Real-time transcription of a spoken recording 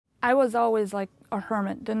I was always like a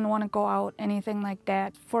hermit, didn't want to go out, anything like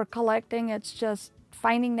that. For collecting, it's just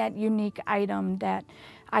finding that unique item that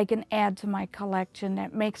I can add to my collection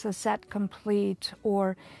that makes a set complete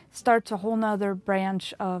or starts a whole nother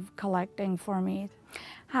branch of collecting for me.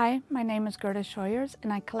 Hi, my name is Gerda Scheuers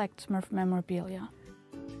and I collect Smurf memorabilia.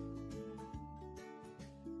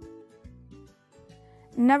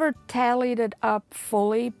 Never tallied it up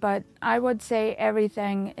fully, but I would say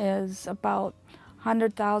everything is about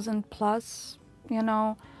 100,000 plus, you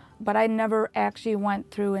know, but I never actually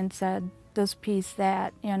went through and said this piece,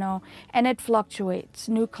 that, you know, and it fluctuates.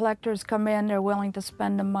 New collectors come in, they're willing to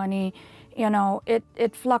spend the money, you know,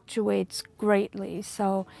 it fluctuates greatly.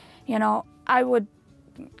 So, you know, I would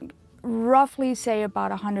roughly say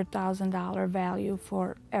about $100,000 value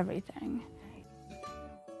for everything.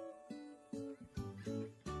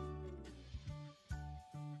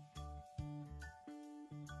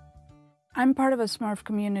 I'm part of a Smurf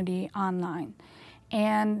community online,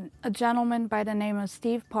 and a gentleman by the name of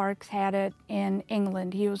Steve Parks had it in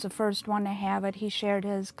England. He was the first one to have it. He shared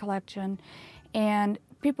his collection, and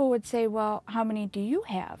people would say, well, how many do you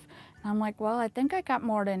have? And I'm like, well, I think I got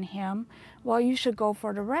more than him. Well, you should go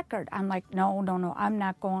for the record. I'm like, no, I'm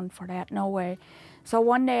not going for that, no way. So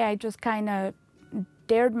one day I just kind of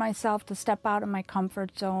dared myself to step out of my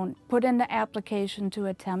comfort zone, put in the application to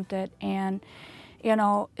attempt it, and you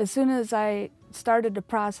know, as soon as I started the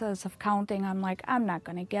process of counting, I'm like, I'm not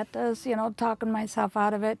going to get this, you know, talking myself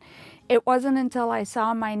out of it. It wasn't until I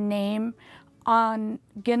saw my name on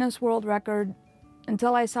Guinness World Record,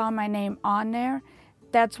 until I saw my name on there,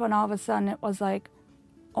 that's when all of a sudden it was like,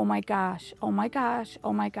 oh my gosh, oh my gosh,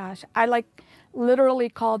 oh my gosh. I like literally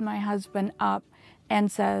called my husband up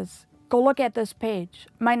and says, go look at this page.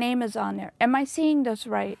 My name is on there. Am I seeing this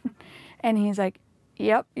right? And he's like,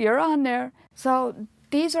 yep, you're on there. So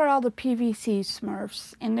these are all the PVC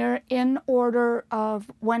Smurfs, and they're in order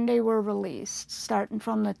of when they were released, starting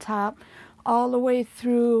from the top all the way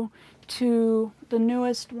through to the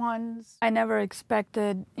newest ones. I never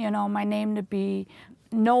expected, you know, my name to be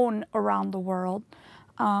known around the world.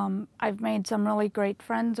 I've made some really great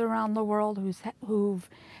friends around the world who've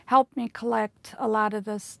helped me collect a lot of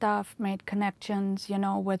this stuff, made connections, you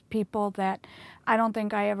know, with people that I don't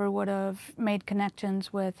think I ever would have made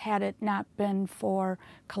connections with had it not been for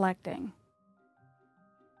collecting.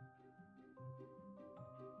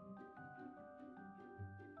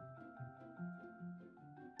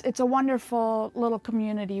 It's a wonderful little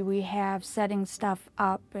community we have, setting stuff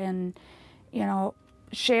up and, you know,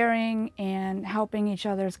 sharing and helping each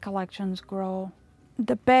other's collections grow.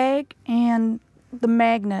 The bag and the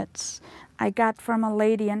magnets I got from a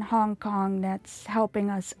lady in Hong Kong that's helping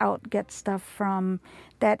us out get stuff from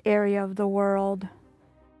that area of the world.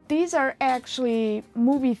 These are actually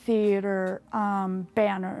movie theater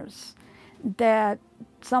banners that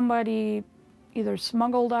somebody either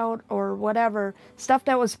smuggled out or whatever, stuff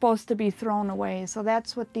that was supposed to be thrown away. So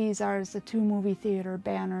that's what these are, is the 2 movie theater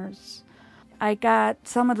banners. I got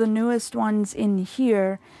some of the newest ones in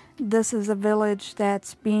here. This is a village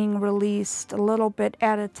that's being released a little bit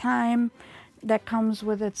at a time that comes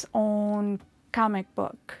with its own comic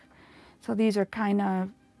book. So these are kind of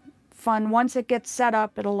fun. Once it gets set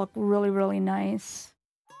up, it'll look really, really nice.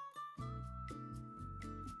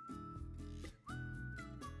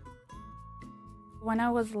 When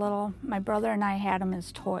I was little, my brother and I had them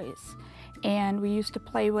as toys, and we used to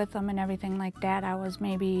play with them and everything like that. I was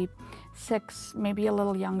maybe 6, maybe a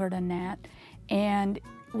little younger than that, and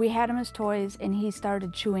we had him as toys, and he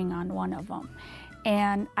started chewing on one of them,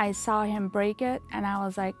 and I saw him break it, and I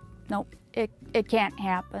was like, nope, it can't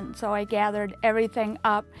happen. So I gathered everything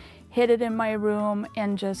up, hid it in my room,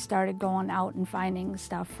 and just started going out and finding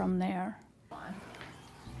stuff from there.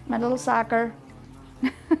 My little soccer.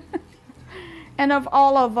 And of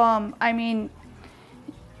all of them, I mean,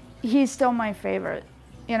 he's still my favorite.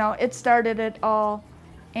 You know, it started it all,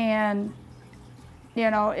 and, you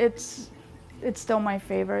know, it's still my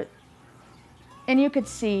favorite. And you could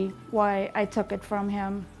see why I took it from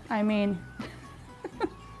him. I mean,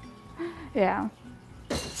 yeah.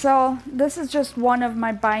 So this is just one of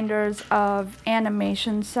my binders of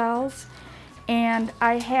animation cells, and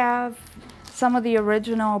I have some of the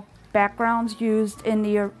original backgrounds used in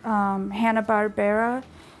the Hanna-Barbera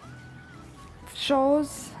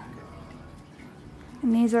shows,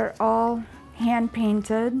 and these are all hand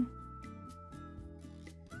painted.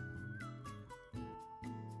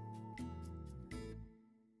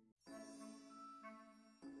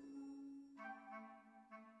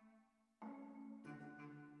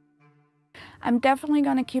 I'm definitely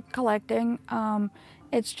going to keep collecting.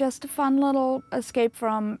 It's just a fun little escape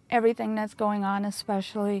from everything that's going on,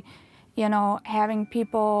 especially, you know, having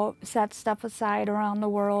people set stuff aside around the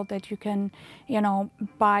world that you can, you know,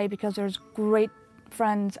 buy, because there's great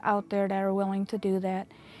friends out there that are willing to do that.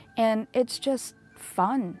 And it's just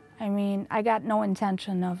fun. I mean, I got no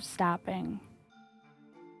intention of stopping.